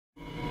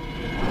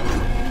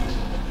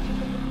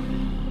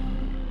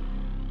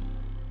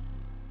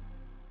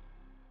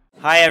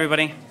Hi,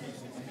 everybody.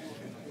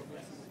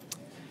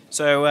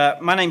 So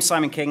my name's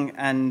Simon King,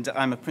 and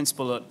I'm a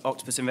principal at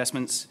Octopus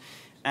Investments.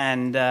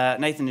 And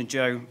Nathan and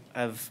Joe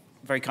have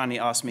very kindly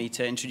asked me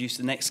to introduce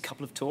the next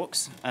couple of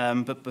talks.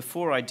 But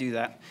before I do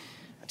that,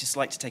 I'd just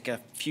like to take a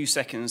few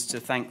seconds to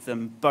thank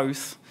them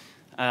both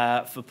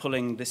for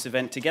pulling this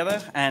event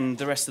together. And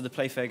the rest of the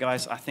Playfair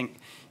guys, I think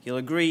you'll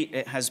agree,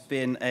 it has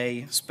been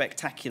a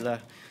spectacular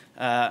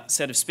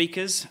set of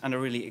speakers and a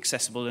really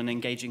accessible and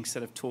engaging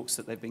set of talks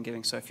that they've been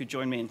giving. So if you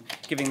join me in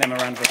giving them a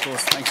round of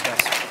applause, thanks, guys.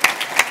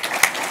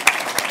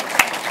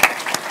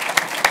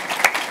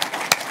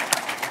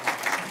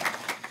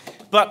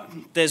 But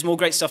there's more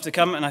great stuff to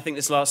come, and I think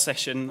this last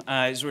session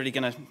is really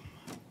going to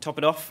top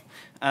it off.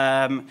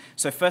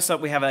 So first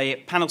up, we have a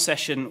panel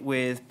session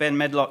with Ben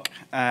Medlock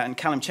and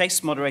Calum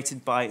Chace,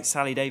 moderated by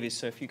Sally Davies.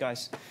 So if you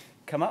guys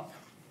come up.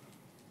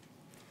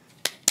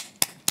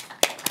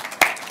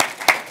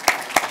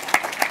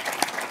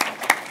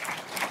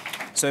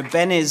 So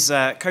Ben is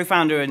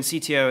co-founder and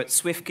CTO at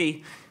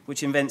SwiftKey,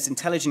 which invents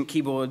intelligent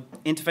keyboard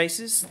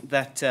interfaces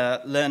that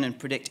learn and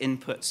predict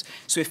inputs.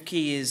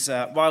 SwiftKey is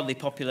wildly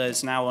popular.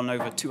 It's now on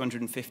over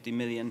 250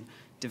 million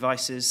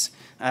devices.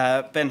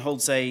 Ben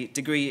holds a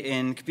degree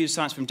in computer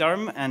science from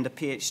Durham and a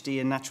PhD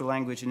in natural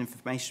language and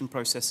information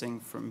processing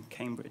from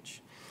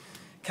Cambridge.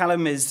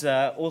 Calum is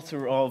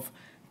author of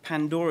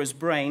Pandora's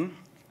Brain,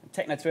 a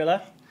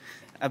techno-thriller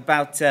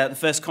about the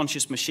first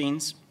conscious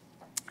machines,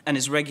 and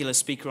is a regular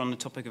speaker on the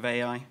topic of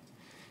AI.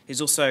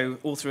 He's also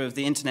author of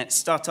the Internet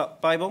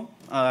Startup Bible,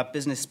 a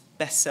business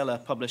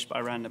bestseller published by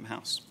Random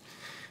House.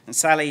 And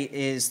Sally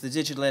is the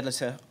digital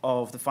editor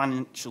of the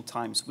Financial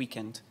Times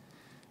Weekend.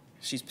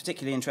 She's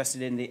particularly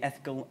interested in the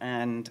ethical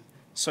and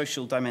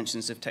social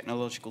dimensions of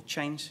technological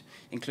change,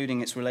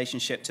 including its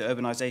relationship to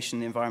urbanization,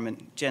 the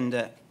environment,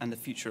 gender, and the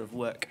future of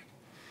work.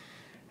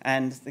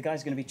 And the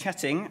guys are going to be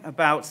chatting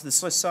about the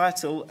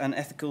societal and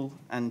ethical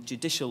and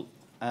judicial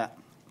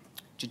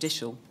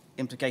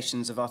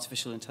implications of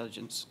artificial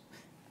intelligence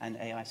and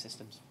AI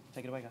systems.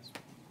 Take it away, guys.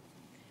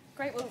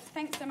 Great. Well,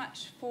 thanks so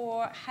much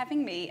for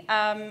having me.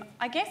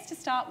 I guess to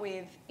start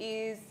with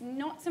is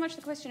not so much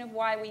the question of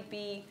why we'd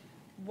be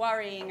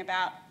worrying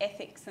about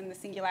ethics and the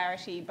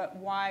singularity, but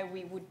why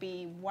we would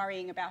be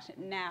worrying about it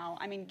now.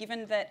 I mean,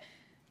 given that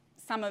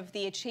some of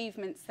the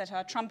achievements that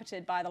are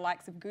trumpeted by the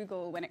likes of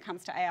Google when it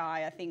comes to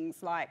AI are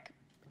things like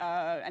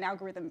an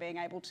algorithm being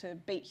able to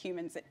beat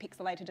humans at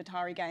pixelated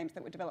Atari games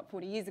that were developed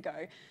 40 years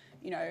ago,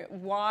 you know,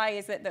 why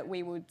is it that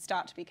we would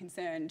start to be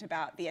concerned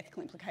about the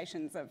ethical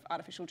implications of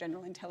artificial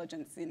general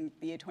intelligence in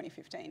the year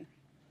 2015?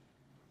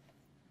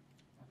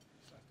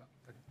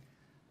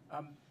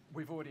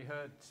 We've already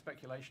heard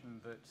speculation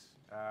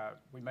that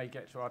we may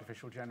get to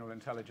artificial general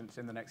intelligence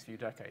in the next few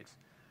decades.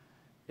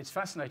 It's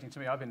fascinating to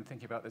me. I've been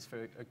thinking about this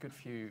for a good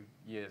few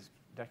years,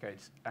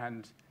 decades,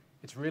 and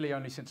it's really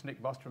only since Nick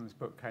Bostrom's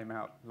book came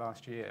out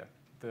last year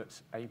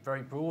that a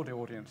very broad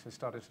audience has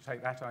started to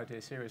take that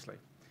idea seriously.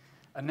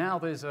 And now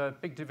there's a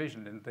big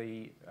division in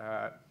the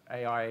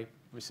AI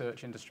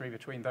research industry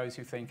between those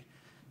who think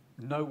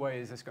no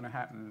way is this going to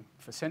happen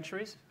for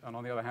centuries, and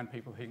on the other hand,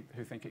 people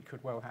who think it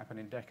could well happen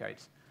in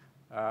decades.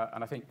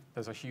 And I think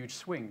there's a huge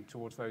swing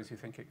towards those who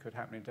think it could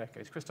happen in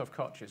decades. Christoph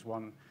Koch is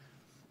one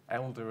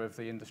elder of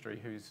the industry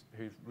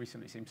who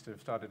recently seems to have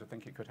started to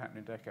think it could happen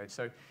in decades.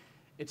 So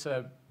it's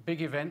a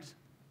big event,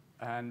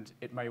 and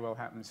it may well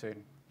happen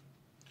soon.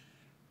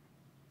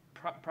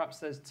 Perhaps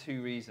there's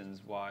two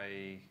reasons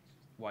why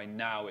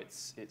now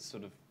it's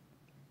sort of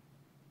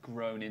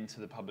grown into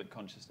the public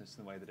consciousness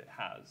in the way that it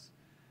has.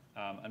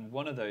 And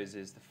one of those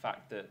is the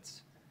fact that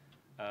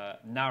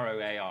narrow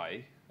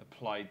AI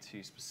applied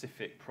to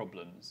specific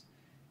problems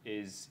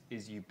is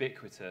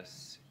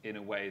ubiquitous in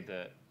a way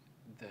that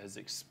has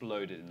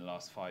exploded in the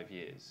last 5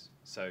 years.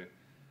 So,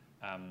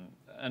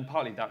 and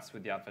partly that's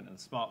with the advent of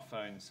the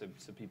smartphone, so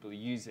people are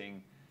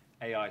using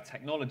AI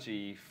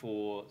technology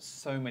for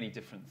so many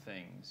different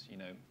things, you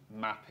know,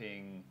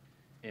 mapping,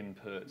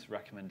 input,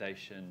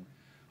 recommendation,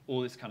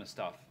 all this kind of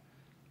stuff.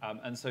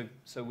 And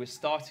so we're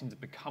starting to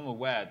become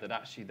aware that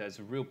actually there's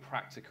a real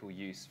practical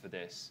use for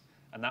this,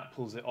 and that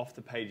pulls it off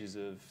the pages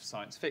of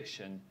science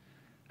fiction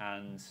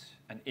and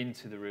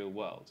into the real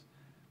world.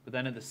 But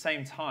then at the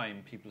same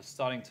time, people are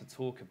starting to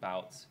talk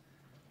about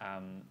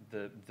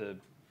the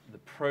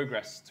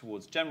progress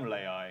towards general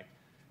AI,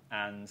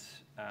 and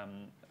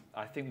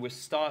I think we're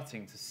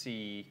starting to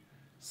see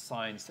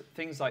signs that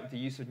things like the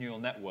use of neural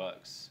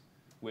networks,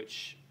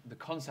 which the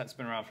concept's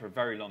been around for a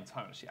very long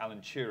time. Actually, Alan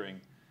Turing,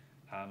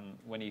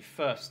 when he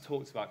first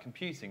talked about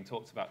computing,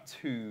 talked about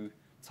two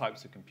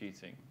types of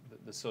computing,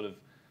 the sort of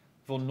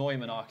von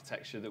Neumann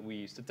architecture that we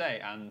use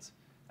today and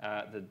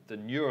the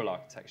neural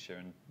architecture.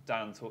 And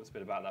Dan talked a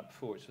bit about that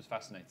before, which was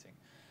fascinating.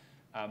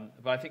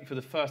 But I think for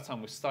the first time,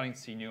 we're starting to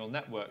see neural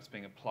networks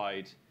being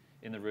applied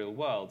in the real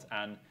world.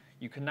 And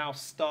you can now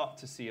start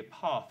to see a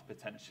path,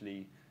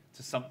 potentially,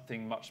 to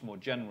something much more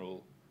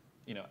general,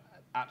 you know,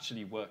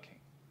 actually working.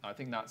 I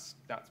think that's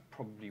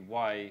probably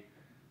why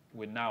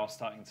we're now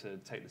starting to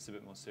take this a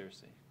bit more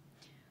seriously.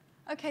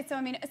 Okay, so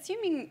I mean,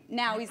 assuming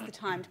now is the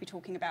time to be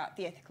talking about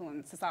the ethical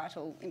and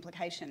societal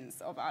implications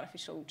of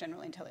artificial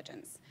general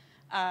intelligence,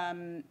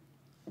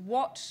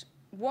 what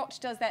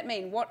does that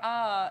mean? What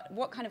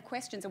kind of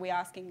questions are we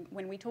asking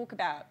when we talk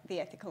about the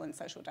ethical and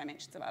social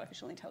dimensions of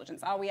artificial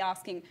intelligence? Are we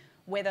asking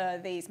whether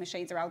these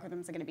machines or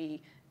algorithms are going to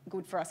be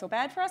good for us or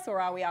bad for us,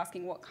 or are we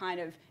asking what kind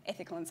of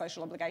ethical and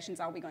social obligations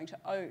are we going to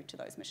owe to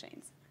those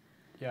machines?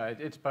 Yeah,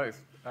 it's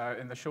both.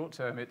 In the short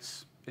term,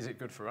 is it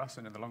good for us?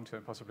 And in the long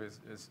term, possibly,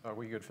 are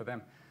we good for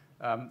them?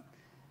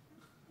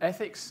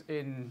 Ethics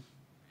in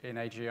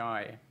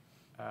AGI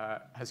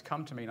has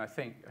come to mean, I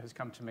think,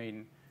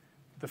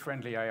 the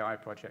Friendly AI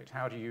project.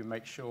 How do you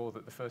make sure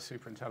that the first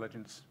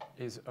superintelligence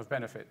is of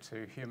benefit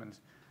to humans?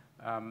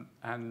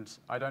 And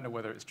I don't know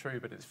whether it's true,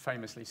 but it's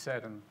famously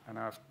said, and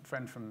our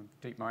friend from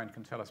DeepMind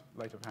can tell us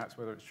later perhaps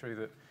whether it's true,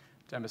 that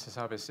Demis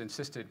Hassabis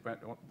insisted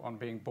on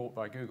being bought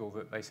by Google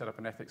that they set up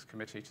an ethics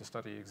committee to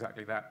study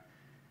exactly that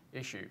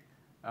issue.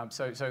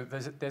 So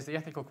there's the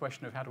ethical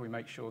question of how do we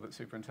make sure that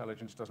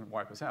superintelligence doesn't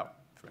wipe us out,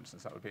 for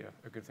instance. That would be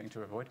a good thing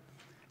to avoid.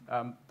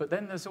 But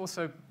then there's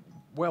also,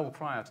 well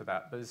prior to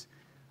that, there's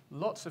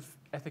lots of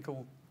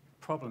ethical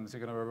problems are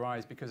going to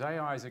arise because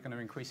AIs are going to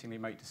increasingly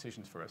make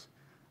decisions for us.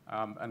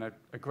 And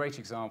a great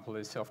example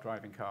is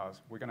self-driving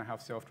cars. We're going to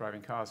have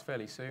self-driving cars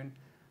fairly soon.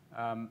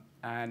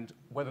 And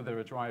whether there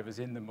are drivers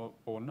in them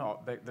or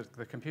not,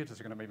 the computers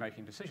are going to be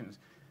making decisions.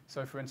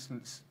 So for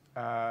instance,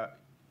 a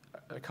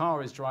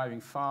car is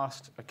driving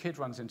fast, a kid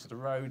runs into the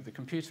road, the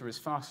computer is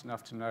fast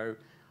enough to know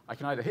I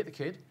can either hit the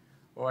kid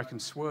or I can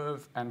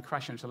swerve and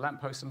crash into a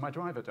lamppost and my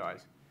driver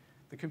dies.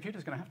 The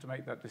computer's going to have to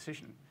make that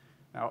decision.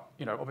 Now,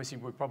 obviously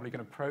we're probably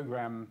going to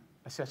program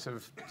a set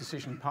of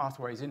decision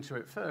pathways into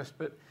it first,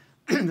 but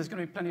there's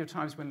going to be plenty of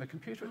times when the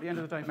computer at the end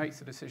of the day makes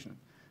the decision,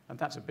 and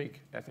that's a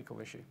big ethical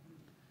issue.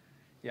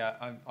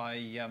 Yeah,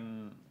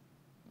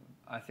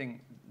 I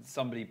think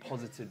somebody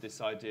posited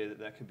this idea that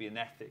there could be an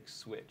ethics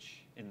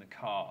switch in the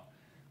car,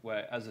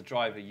 where as a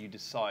driver you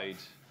decide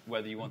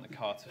whether you want the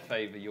car to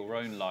favour your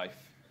own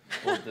life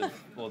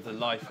or the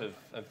life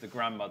of the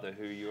grandmother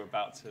who you're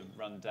about to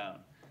run down.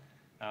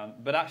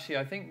 But actually,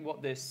 I think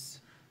what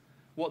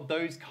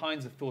those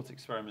kinds of thought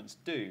experiments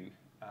do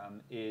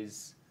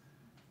is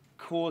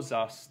cause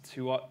us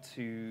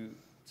to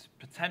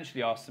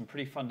potentially ask some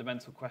pretty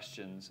fundamental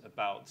questions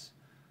about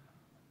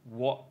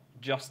what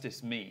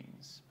justice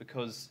means,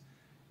 because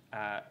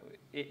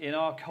in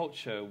our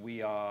culture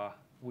we are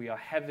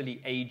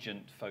heavily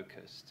agent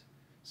focused.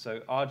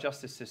 So our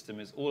justice system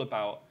is all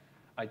about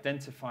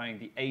identifying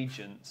the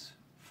agent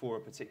for a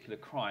particular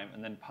crime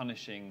and then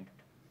punishing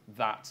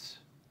that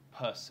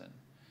person.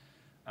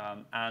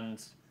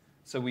 And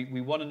so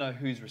we want to know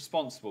who's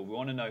responsible. We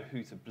want to know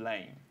who to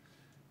blame.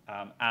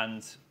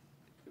 And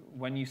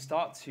when you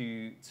start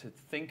to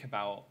think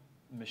about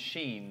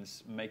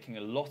machines making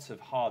a lot of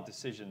hard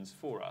decisions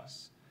for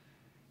us,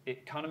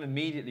 it kind of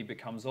immediately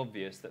becomes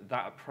obvious that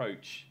that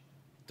approach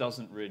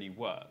doesn't really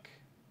work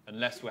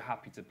unless we're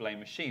happy to blame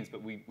machines.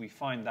 But we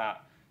find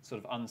that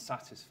sort of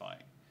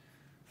unsatisfying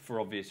for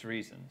obvious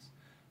reasons.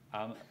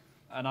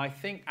 And I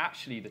think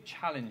actually the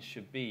challenge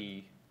should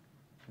be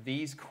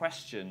these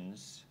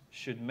questions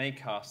should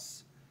make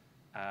us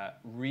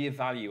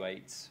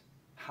reevaluate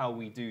how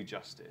we do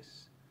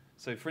justice.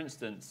 So for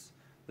instance,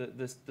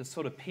 the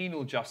sort of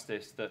penal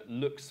justice that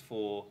looks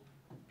for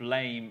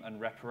blame and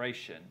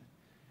reparation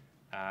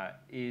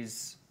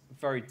is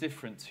very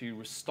different to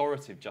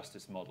restorative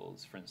justice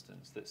models, for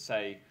instance, that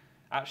say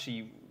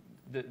actually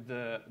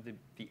the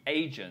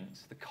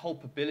agent, the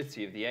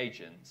culpability of the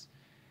agent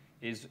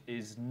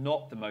is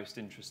not the most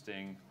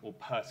interesting or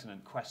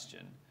pertinent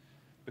question.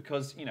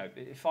 Because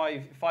if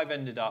I've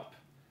ended up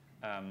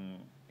I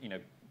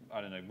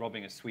don't know,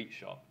 robbing a sweet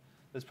shop,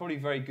 there's probably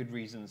very good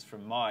reasons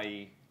from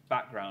my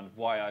background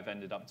why I've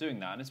ended up doing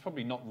that, and it's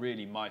probably not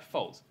really my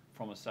fault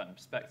from a certain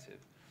perspective.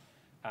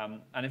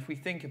 And if we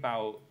think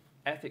about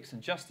ethics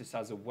and justice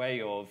as a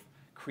way of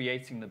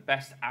creating the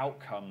best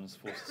outcomes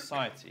for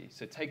society,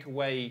 so take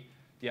away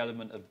the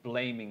element of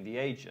blaming the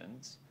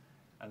agent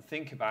and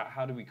think about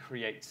how do we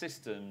create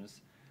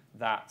systems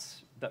that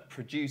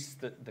produce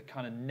the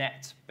kind of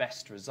net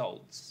best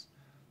results,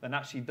 then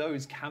actually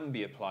those can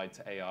be applied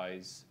to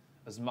AIs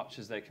as much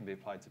as they can be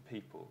applied to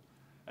people.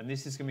 And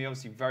this is going to be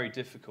obviously very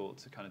difficult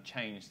to kind of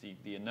change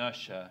the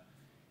inertia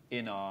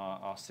in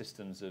our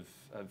systems of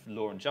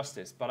law and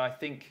justice. But I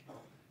think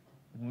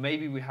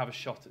maybe we have a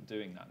shot at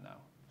doing that now.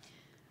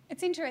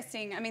 It's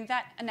interesting. I mean,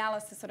 that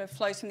analysis sort of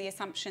flows from the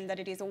assumption that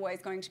it is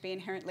always going to be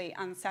inherently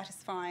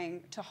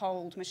unsatisfying to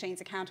hold machines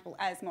accountable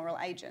as moral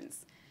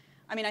agents.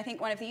 I mean, I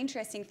think one of the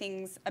interesting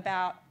things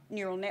about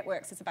neural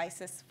networks as a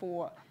basis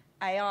for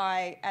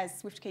AI,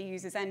 as SwiftKey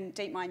users and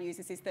DeepMind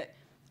users, is that,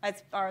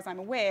 as far as I'm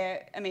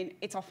aware, I mean,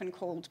 it's often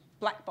called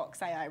black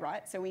box AI,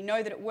 right? So we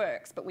know that it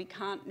works, but we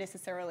can't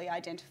necessarily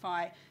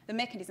identify the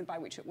mechanism by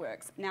which it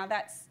works. Now,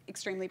 that's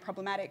extremely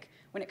problematic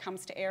when it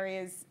comes to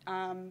areas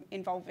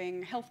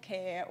involving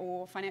healthcare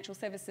or financial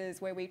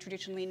services, where we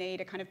traditionally need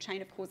a kind of chain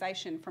of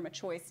causation from a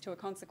choice to a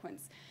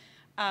consequence.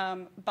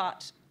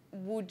 But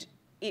would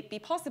it be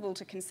possible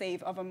to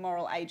conceive of a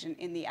moral agent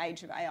in the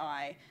age of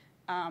AI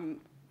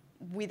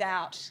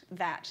without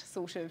that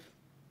sort of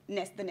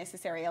the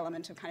necessary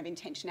element of kind of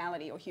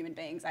intentionality, or human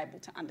beings able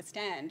to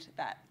understand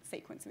that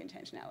sequence of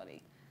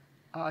intentionality?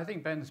 I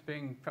think Ben's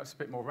being perhaps a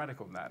bit more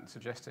radical than that and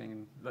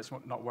suggesting let's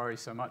not worry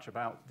so much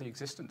about the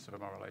existence of a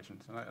moral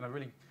agent. And a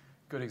really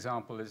good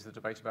example is the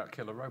debate about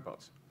killer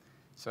robots.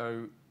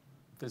 So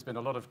there's been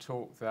a lot of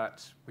talk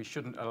that we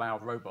shouldn't allow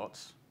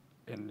robots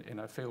in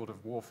a field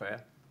of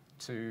warfare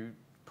to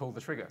pull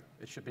the trigger.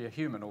 It should be a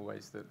human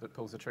always that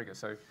pulls the trigger.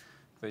 So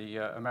the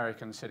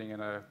Americans sitting in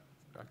a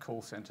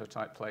call center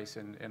type place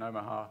in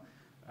Omaha,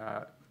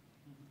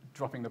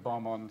 dropping the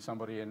bomb on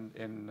somebody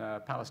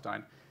in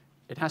Palestine,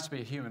 it has to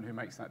be a human who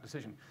makes that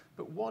decision.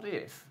 But what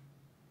if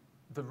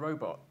the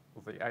robot,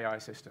 or the AI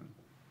system,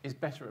 is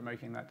better at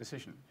making that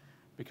decision?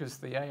 Because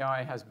the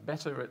AI has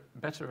better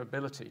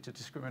ability to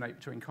discriminate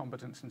between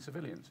combatants and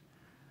civilians.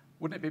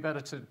 Wouldn't it be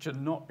better to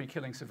not be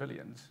killing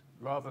civilians,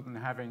 rather than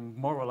having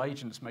moral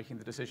agents making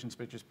the decisions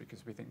just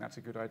because we think that's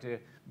a good idea,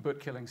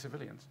 but killing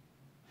civilians?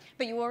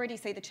 But you already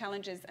see the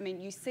challenges. I mean,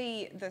 you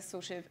see the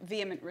sort of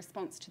vehement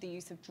response to the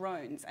use of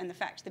drones, and the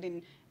fact that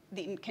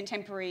in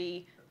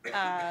contemporary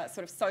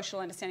sort of social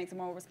understandings of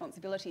moral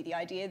responsibility, the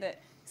idea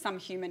that some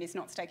human is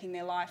not staking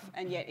their life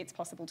and yet it's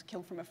possible to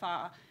kill from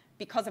afar,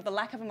 because of the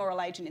lack of a moral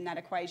agent in that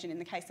equation in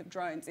the case of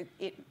drones,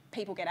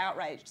 people get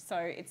outraged. So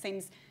it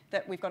seems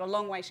that we've got a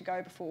long way to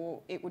go before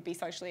it would be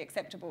socially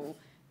acceptable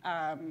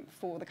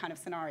for the kind of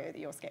scenario that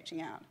you're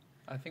sketching out.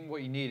 I think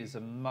what you need is a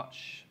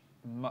much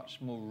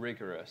more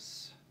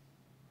rigorous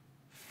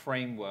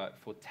framework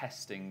for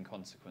testing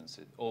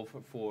consequences, or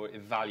for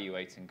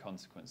evaluating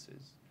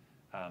consequences.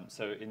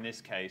 So in this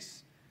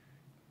case,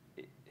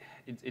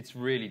 it's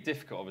really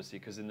difficult, obviously,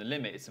 because in the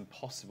limit, it's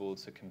impossible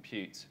to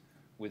compute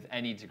with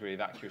any degree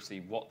of accuracy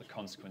what the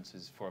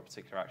consequences for a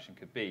particular action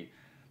could be.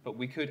 But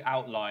we could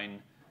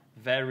outline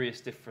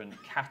various different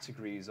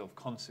categories of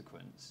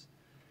consequence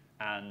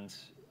and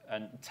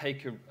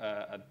take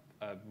a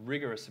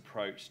rigorous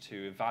approach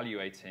to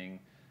evaluating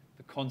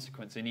the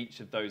consequence in each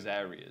of those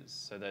areas.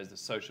 So there's the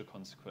social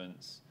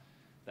consequence,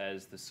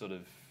 there's the sort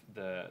of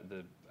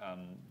the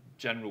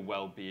general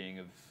well-being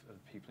of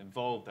people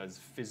involved, there's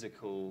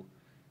physical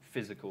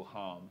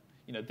harm.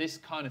 You know, this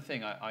kind of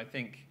thing, I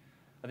think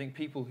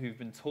people who've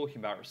been talking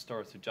about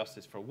restorative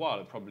justice for a while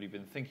have probably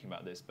been thinking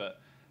about this,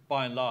 but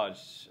by and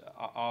large,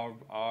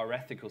 our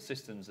ethical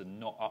systems are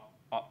not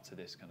up to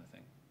this kind of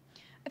thing.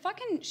 If I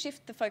can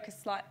shift the focus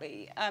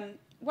slightly,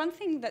 one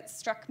thing that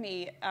struck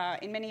me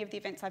in many of the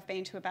events I've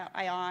been to about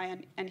AI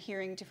and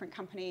hearing different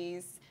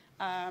companies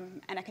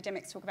and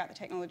academics talk about the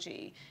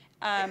technology,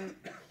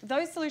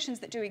 those solutions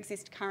that do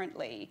exist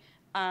currently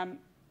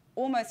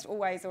almost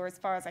always, or as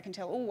far as I can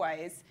tell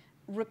always,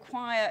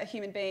 require a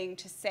human being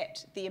to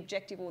set the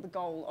objective or the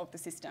goal of the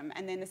system,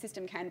 and then the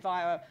system can,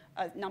 via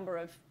a number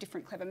of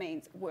different clever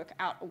means, work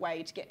out a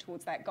way to get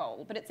towards that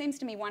goal. But it seems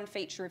to me one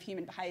feature of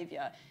human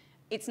behaviour,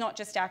 it's not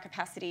just our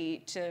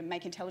capacity to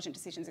make intelligent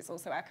decisions, it's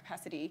also our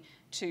capacity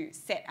to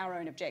set our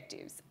own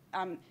objectives.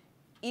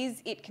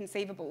 Is it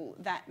conceivable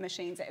that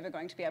machines are ever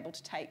going to be able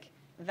to take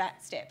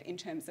that step in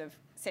terms of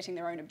setting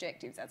their own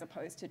objectives, as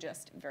opposed to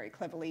just very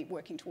cleverly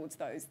working towards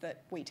those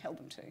that we tell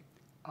them to?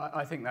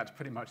 I think that's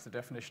pretty much the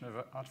definition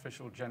of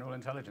artificial general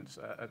intelligence.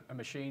 A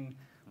machine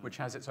which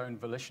has its own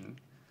volition.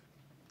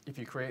 If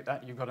you create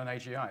that, you've got an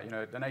AGI. You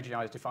know, an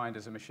AGI is defined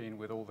as a machine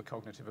with all the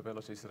cognitive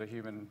abilities that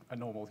a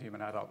normal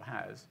human adult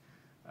has,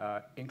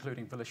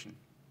 including volition.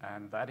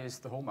 And that is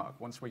the hallmark.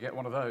 Once we get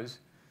one of those,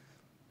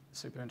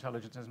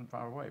 superintelligence isn't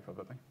far away,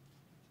 probably.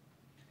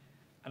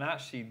 And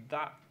actually,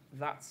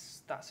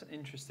 that's an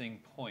interesting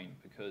point,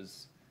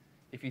 because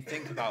if you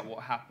think about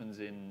what happens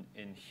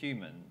in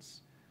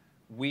humans,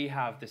 we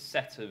have this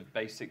set of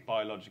basic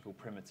biological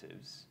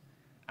primitives,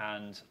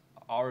 and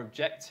our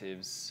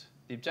objectives,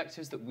 the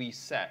objectives that we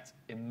set,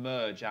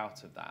 emerge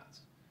out of that.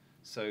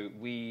 So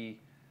we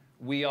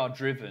are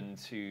driven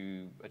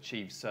to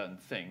achieve certain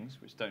things,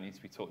 which don't need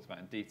to be talked about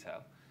in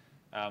detail.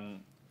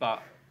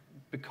 But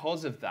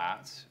because of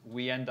that,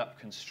 we end up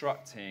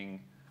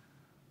constructing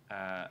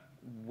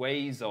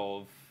ways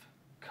of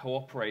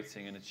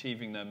cooperating and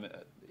achieving them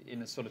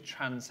in a sort of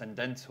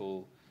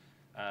transcendental,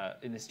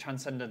 in this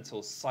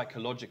transcendental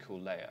psychological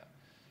layer.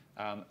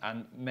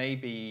 And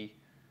maybe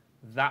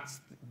that's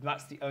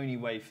the only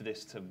way for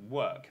this to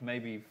work.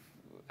 Maybe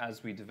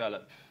as we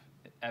develop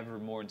ever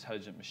more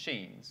intelligent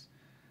machines,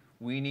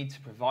 we need to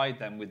provide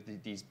them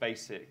with these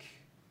basic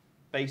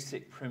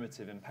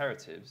primitive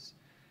imperatives,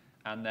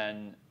 and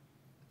then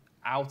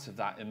out of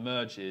that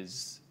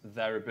emerges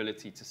their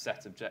ability to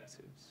set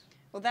objectives.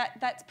 Well,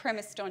 that's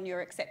premised on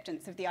your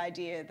acceptance of the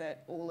idea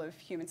that all of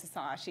human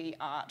society,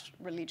 art,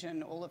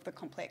 religion, all of the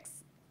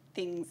complex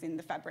things in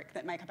the fabric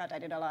that make up our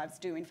day-to-day lives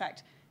do, in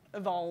fact,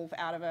 evolve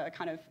out of a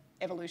kind of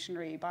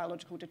evolutionary,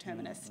 biological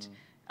determinist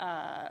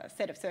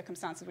set of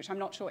circumstances, which I'm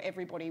not sure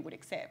everybody would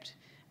accept.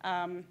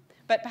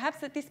 But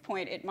perhaps at this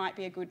point, it might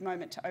be a good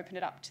moment to open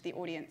it up to the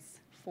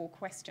audience for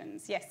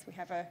questions. Yes, we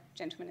have a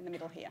gentleman in the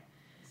middle here.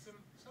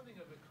 Something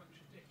of a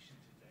contradiction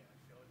today, I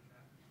feel.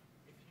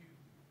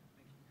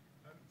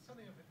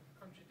 something of a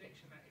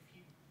contradiction that if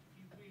you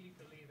really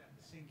believe that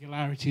the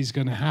singularity is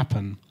going to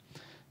happen,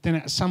 then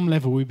at some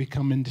level we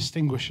become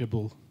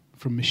indistinguishable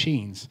from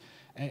machines.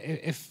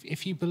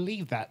 If you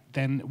believe that,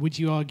 then would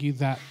you argue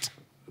that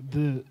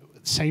the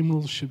same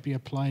rules should be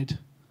applied,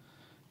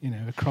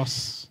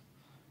 across,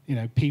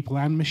 people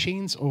and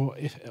machines, or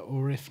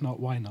if not,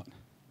 why not?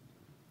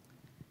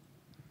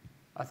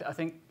 I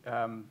think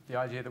the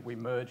idea that we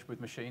merge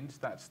with machines,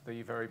 that's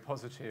the very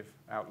positive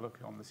outlook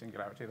on the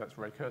singularity. That's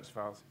Ray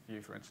Kurzweil's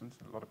view, for instance.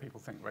 A lot of people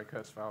think Ray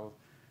Kurzweil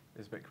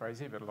is a bit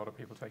crazy, but a lot of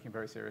people take him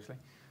very seriously.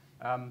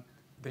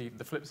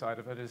 The flip side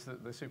of it is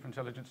that the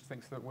superintelligence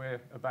thinks that we're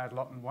a bad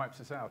lot and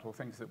wipes us out, or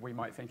thinks that we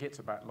might think it's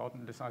a bad lot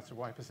and decides to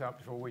wipe us out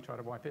before we try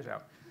to wipe it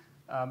out.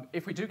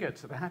 If we do get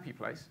to the happy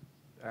place,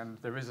 and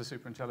there is a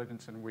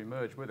superintelligence and we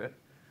merge with it,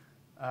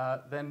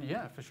 then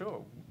yeah, for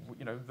sure,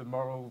 the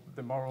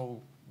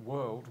moral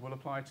world will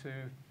apply to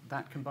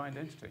that combined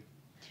entity.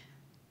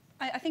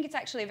 I think it's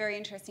actually a very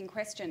interesting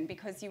question,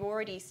 because you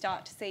already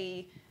start to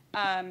see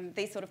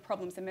these sort of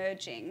problems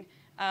emerging.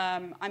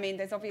 I mean,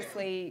 there's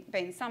obviously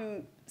been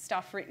some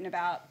stuff written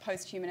about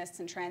post-humanists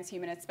and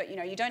transhumanists, but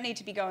you don't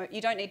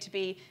need to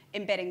be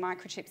embedding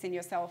microchips in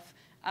yourself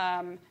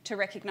to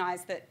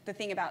recognise that the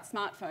thing about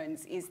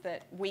smartphones is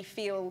that we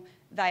feel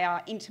they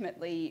are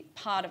intimately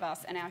part of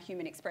us and our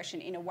human expression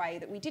in a way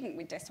that we didn't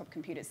with desktop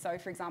computers. So,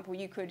 for example,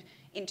 you could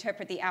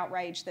interpret the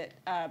outrage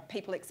that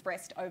people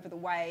expressed over the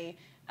way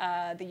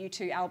the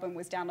U2 album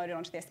was downloaded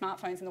onto their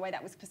smartphones and the way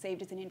that was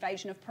perceived as an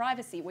invasion of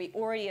privacy. We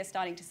already are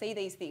starting to see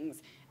these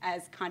things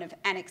as kind of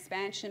an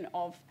expansion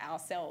of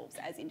ourselves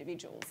as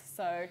individuals.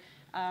 So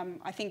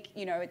I think,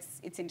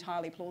 it's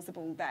entirely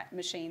plausible that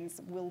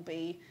machines will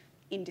be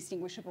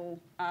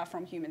indistinguishable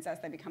from humans as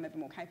they become ever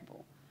more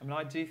capable. I mean,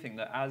 I do think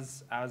that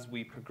as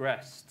we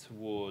progress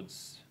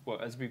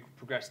as we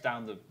progress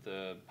down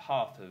the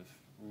path of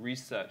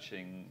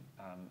researching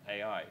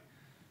AI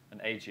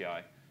and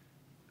AGI,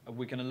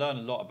 we're going to learn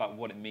a lot about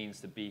what it means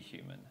to be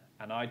human.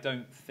 And I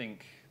don't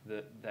think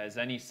that there's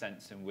any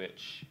sense in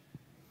which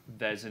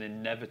there's an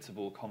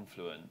inevitable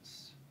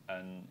confluence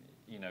and,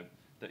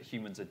 that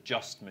humans are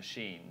just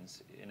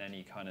machines in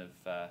any kind of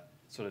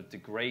sort of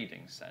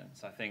degrading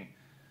sense. I think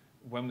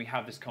when we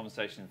have this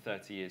conversation in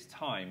 30 years'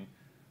 time,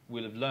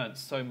 we'll have learned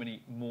so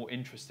many more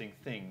interesting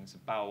things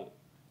about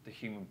the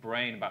human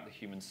brain, about the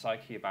human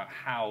psyche, about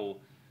how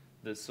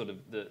the sort of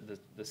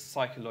the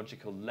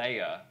psychological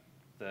layer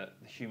that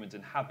the humans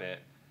inhabit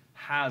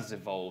has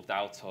evolved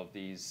out of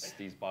these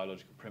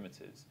biological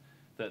primitives.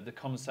 That the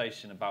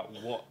conversation about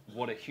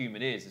what a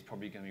human is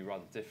probably going to be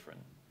rather different.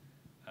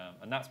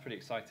 And that's pretty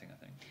exciting, I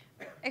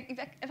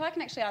think. If I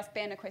can actually ask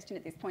Ben a question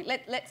at this point,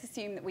 let's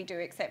assume that we do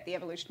accept the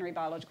evolutionary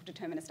biological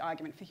determinist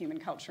argument for human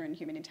culture and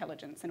human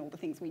intelligence and all the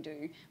things we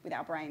do with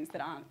our brains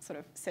that aren't sort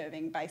of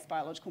serving base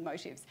biological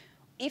motives.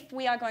 If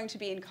we are going to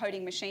be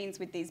encoding machines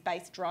with these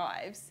base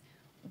drives,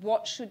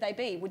 what should they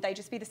be? Would they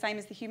just be the same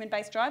as the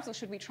human-based drives, or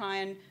should we try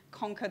and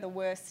conquer the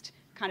worst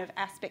kind of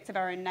aspects of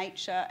our own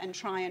nature and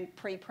try and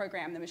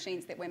pre-program the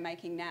machines that we're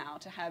making now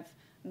to have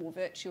more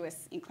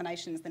virtuous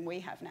inclinations than we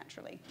have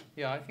naturally?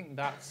 Yeah, I think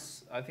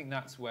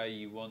that's where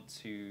you want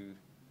to.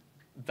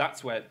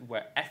 That's where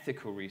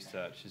ethical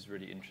research is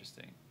really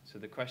interesting. So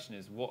the question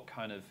is, what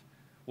kind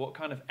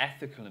of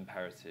ethical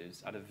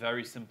imperatives at a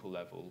very simple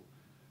level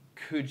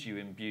could you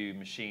imbue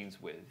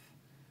machines with?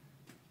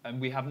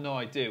 And we have no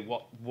idea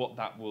what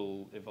that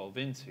will evolve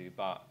into,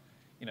 but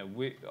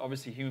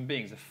obviously human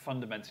beings are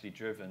fundamentally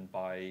driven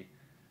by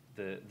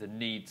the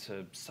need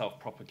to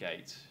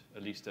self-propagate,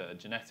 at least at a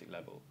genetic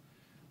level.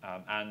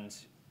 And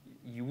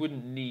you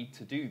wouldn't need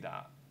to do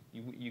that.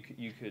 You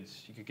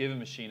could give a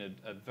machine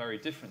a very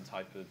different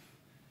type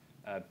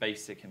of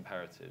basic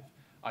imperative.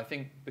 I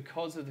think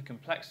because of the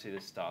complexity of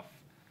this stuff,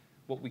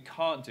 what we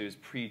can't do is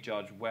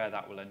prejudge where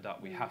that will end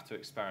up. We have to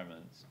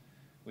experiment.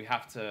 We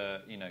have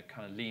to,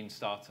 kind of lean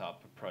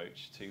startup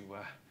approach to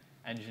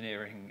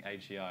engineering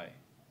AGI.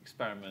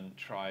 Experiment,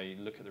 try,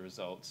 look at the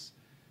results,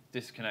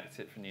 disconnect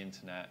it from the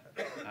internet,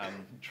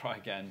 try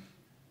again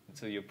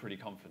until you're pretty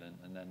confident,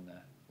 and then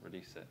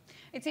release it.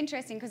 It's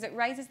interesting because it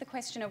raises the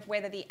question of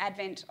whether the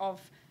advent of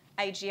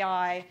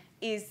AGI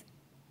is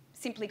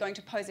simply going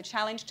to pose a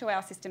challenge to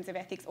our systems of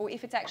ethics, or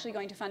if it's actually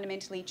going to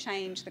fundamentally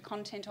change the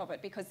content of it,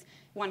 because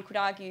one could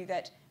argue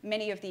that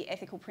many of the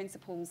ethical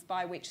principles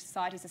by which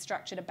societies are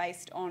structured are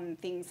based on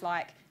things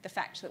like the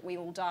fact that we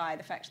all die,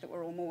 the fact that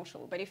we're all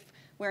mortal. But if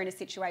we're in a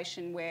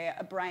situation where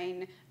a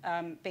brain,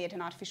 be it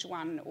an artificial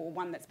one or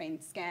one that's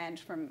been scanned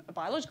from a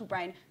biological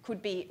brain,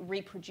 could be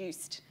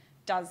reproduced,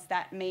 does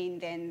that mean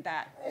then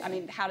that,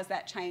 how does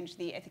that change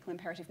the ethical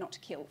imperative not to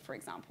kill, for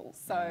example?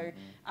 So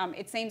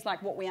it seems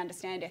like what we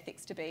understand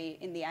ethics to be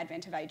in the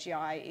advent of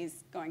AGI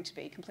is going to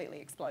be completely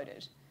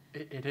exploded.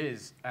 It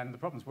is, and the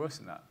problem's worse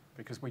than that,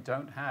 because we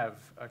don't have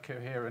a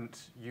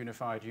coherent,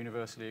 unified,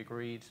 universally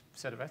agreed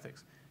set of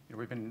ethics.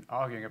 We've been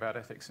arguing about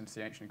ethics since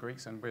the ancient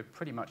Greeks, and we're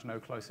pretty much no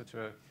closer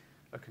to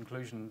a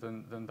conclusion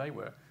than they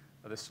were.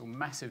 There's a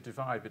massive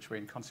divide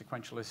between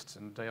consequentialists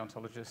and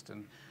deontologists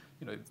and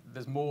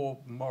there's more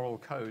moral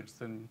codes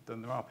than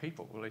there are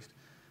people, or at least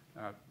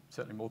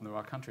certainly more than there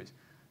are countries.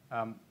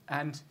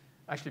 And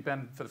actually,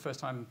 Ben, for the first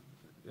time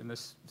in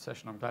this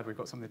session, I'm glad we've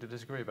got something to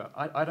disagree about.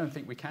 I don't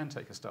think we can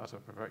take a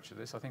startup approach to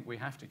this. I think we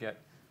have to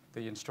get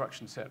the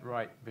instruction set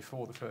right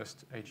before the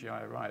first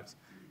AGI arrives.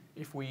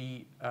 If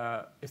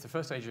the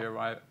first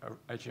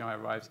AGI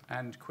arrives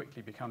and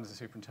quickly becomes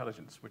a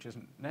superintelligence, which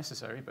isn't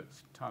necessary but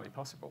it's entirely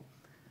possible,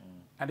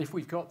 and if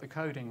we've got the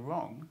coding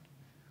wrong,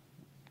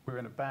 we're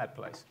in a bad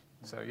place.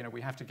 So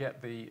we have to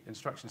get the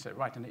instruction set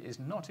right, and it is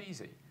not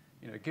easy.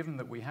 Given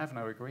that we have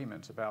no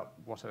agreement about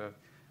what a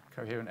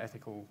coherent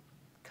ethical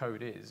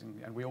code is,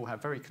 and we all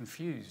have very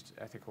confused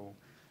ethical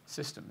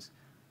systems,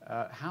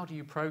 how do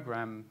you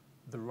program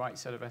the right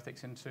set of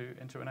ethics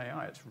into an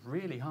AI? It's a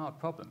really hard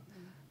problem.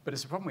 But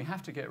it's a problem we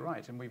have to get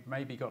right, and we've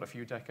maybe got a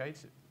few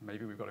decades,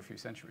 maybe we've got a few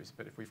centuries,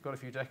 but if we've got a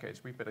few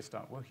decades, we better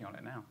start working on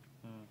it now.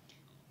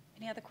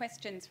 Any other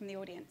questions from the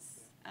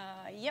audience?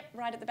 Yep,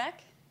 right at the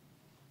back.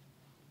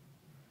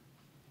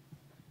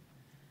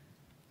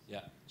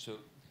 Yeah, so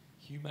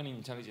human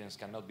intelligence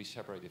cannot be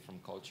separated from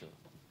culture.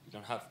 You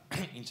don't have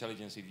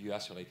intelligence if you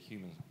isolate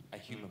a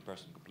human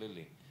person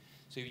completely.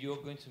 So if you're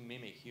going to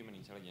mimic human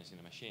intelligence in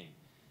a machine,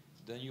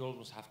 then you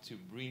almost have to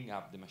bring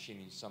up the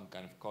machine in some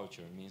kind of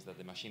culture. It means that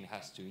the machine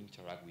has to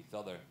interact with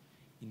other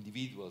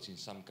individuals in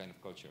some kind of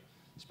culture,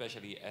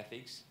 especially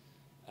ethics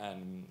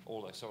and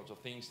all that sorts of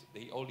things.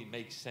 They only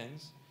make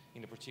sense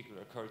in a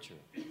particular culture.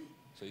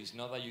 So it's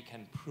not that you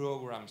can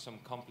program some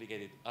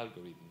complicated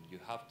algorithm. You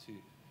have to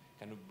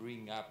kind of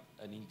bring up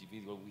an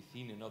individual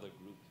within another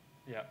group.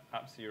 Yeah,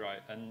 absolutely right.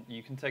 And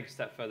you can take a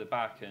step further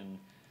back, and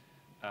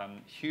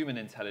human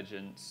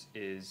intelligence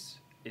is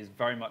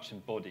very much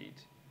embodied.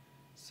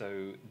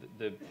 So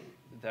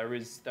there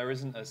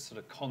isn't a sort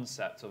of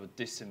concept of a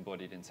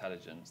disembodied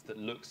intelligence that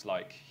looks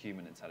like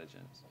human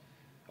intelligence,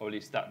 or at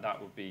least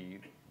that would be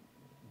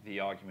the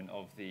argument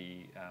of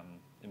the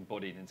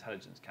embodied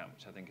intelligence camp,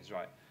 which I think is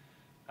right,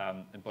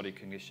 embodied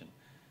cognition.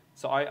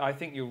 So I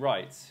think you're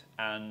right,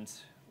 and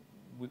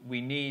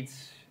we need,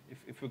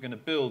 if we're going to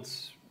build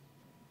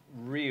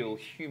real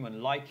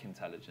human-like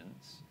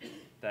intelligence,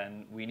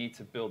 then we need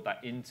to build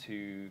that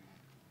into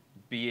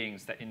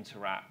beings that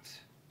interact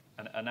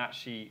and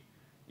actually,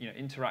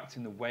 interact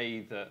in the way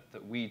that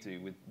we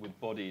do with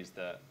bodies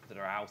that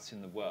are out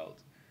in the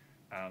world.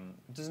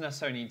 It doesn't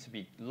necessarily need to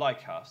be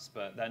like us,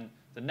 but then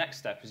the next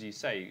step, as you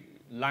say,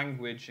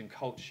 language and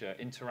culture,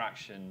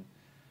 interaction.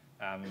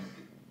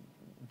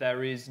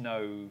 There is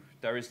no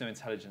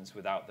intelligence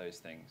without those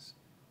things,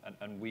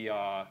 and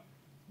we're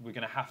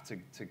going to have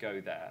to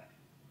go there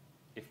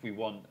if we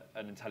want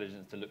an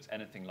intelligence that looks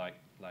anything like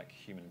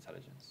human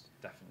intelligence.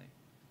 Definitely.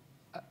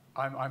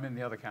 I'm in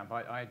the other camp.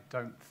 I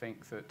don't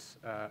think that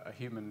a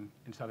human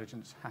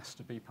intelligence has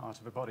to be part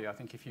of a body. I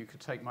think if you could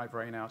take my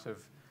brain out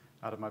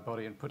of my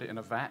body and put it in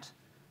a vat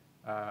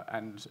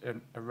and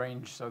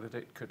arrange so that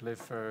it could live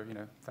for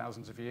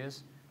thousands of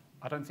years,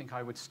 I don't think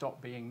I would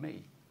stop being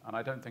me, and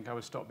I don't think I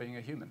would stop being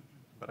a human,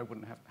 but I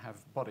wouldn't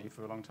have body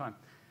for a long time.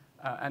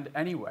 And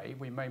anyway,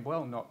 we may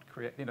well not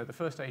create. The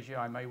first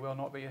AGI may well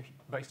not be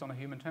based on a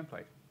human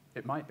template.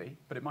 It might be,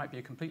 but it might be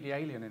a completely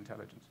alien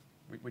intelligence.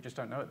 We just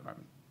don't know at the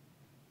moment.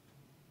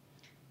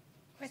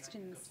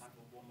 Questions?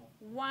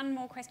 One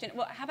more question.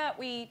 Well, how about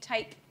we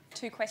take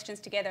two questions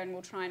together and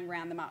we'll try and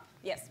round them up.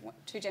 Yes,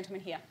 two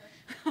gentlemen here.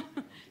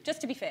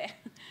 Just to be fair.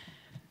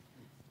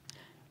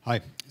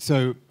 Hi.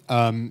 So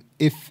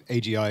if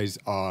AGIs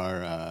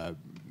are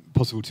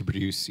possible to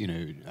produce,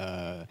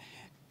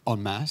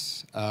 en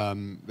masse,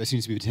 there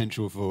seems to be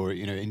potential for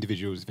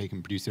individuals, if they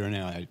can produce their own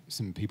AI.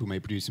 Some people may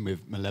produce them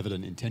with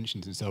malevolent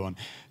intentions and so on.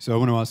 So I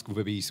want to ask, will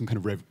there be some kind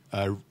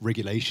of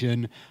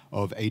regulation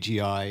of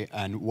AGI,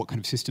 and what kind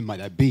of system might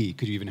that be?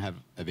 Could you even have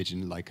a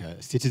vision like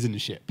a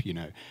citizenship,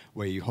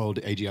 where you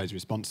hold AGIs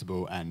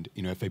responsible, and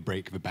if they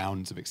break the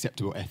bounds of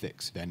acceptable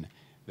ethics, then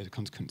there are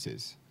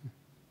consequences?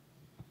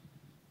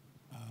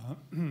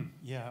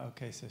 Yeah.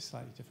 Okay. So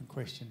slightly different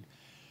question.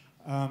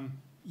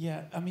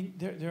 Yeah, I mean,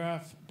 there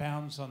are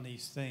bounds on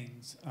these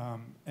things,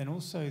 and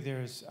also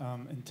there's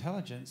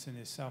intelligence and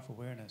there's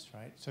self-awareness,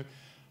 right? So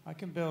I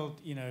can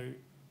build,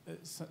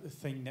 a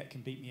thing that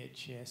can beat me at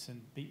chess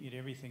and beat me at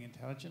everything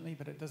intelligently,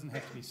 but it doesn't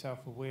have to be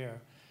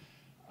self-aware.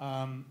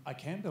 I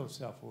can build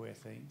self-aware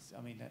things.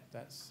 I mean,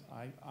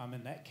 I'm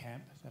in that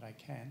camp that I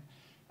can.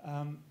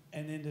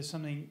 And then there's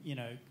something,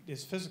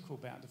 there's physical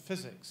bound. The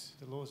physics,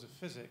 the laws of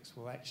physics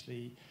will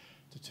actually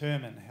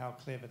determine how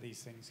clever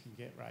these things can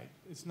get right.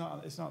 It's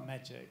not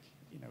magic.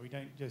 We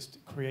don't just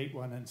create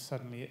one and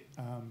suddenly it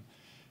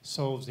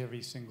solves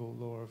every single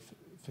law of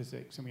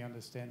physics and we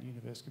understand the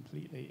universe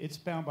completely. It's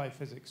bound by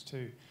physics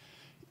too.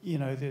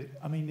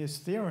 There's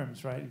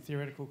theorems, right, in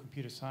theoretical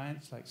computer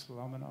science, like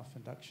Solomonoff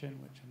induction,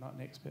 which I'm not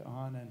an expert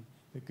on, and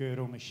the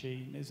Gödel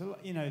machine. There's a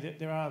lot,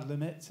 there are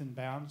limits and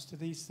bounds to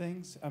these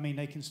things. I mean,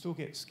 they can still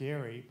get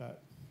scary,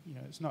 but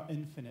it's not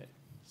infinite.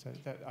 So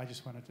I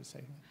just wanted to say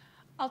that.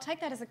 I'll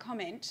take that as a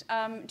comment.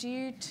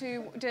 Do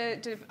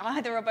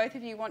either or both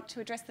of you want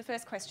to address the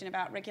first question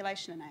about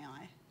regulation in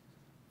AI?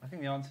 I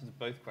think the answer to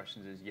both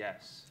questions is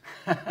yes.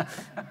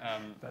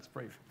 That's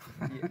brief.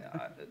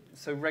 Yeah,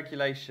 so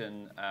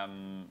regulation,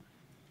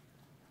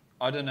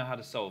 I don't know how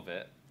to solve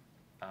it,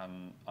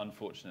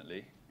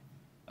 unfortunately.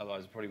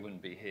 Otherwise, I probably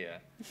wouldn't be here,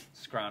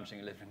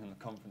 scrounging a living on the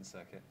conference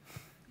circuit.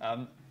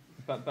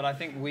 But I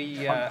think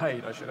we...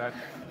 Unpaid, I should add.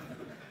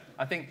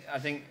 I think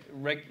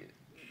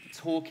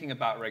talking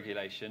about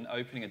regulation,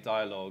 opening a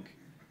dialogue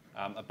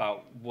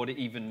about what it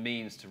even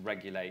means to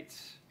regulate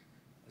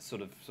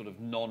sort of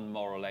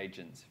non-moral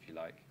agents, if you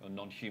like, or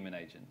non-human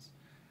agents.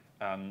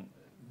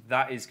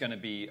 That is going to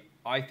be,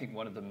 I think,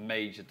 one of the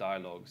major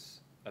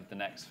dialogues of the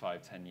next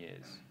 5-10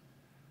 years.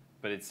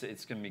 But it's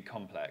going to be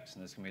complex,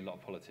 and there's going to be a lot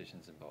of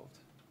politicians involved.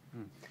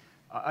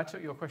 I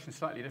took your question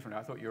slightly differently.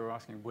 I thought you were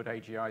asking, would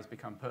AGIs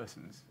become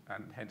persons,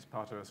 and hence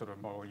part of a sort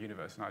of moral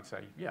universe? And I'd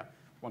say, yeah,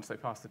 once they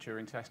pass the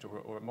Turing test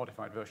or a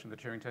modified version of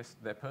the Turing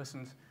test, they're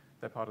persons,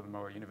 they're part of the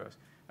moral universe.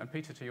 And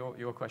Peter, to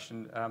your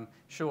question,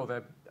 sure,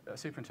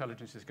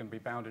 superintelligence is going to be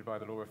bounded by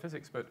the laws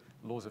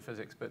of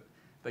physics, but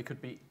they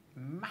could be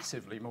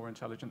massively more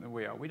intelligent than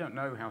we are. We don't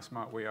know how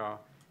smart we are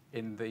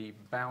in the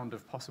bound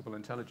of possible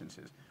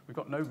intelligences. We've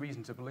got no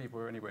reason to believe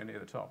we're anywhere near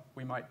the top.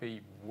 We might be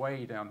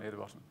way down near the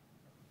bottom.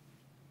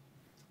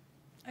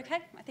 Okay,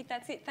 I think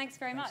that's it. Thanks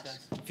very much.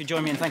 If you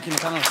join me in thanking the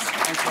panelists.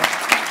 Thanks a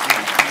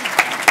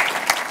lot.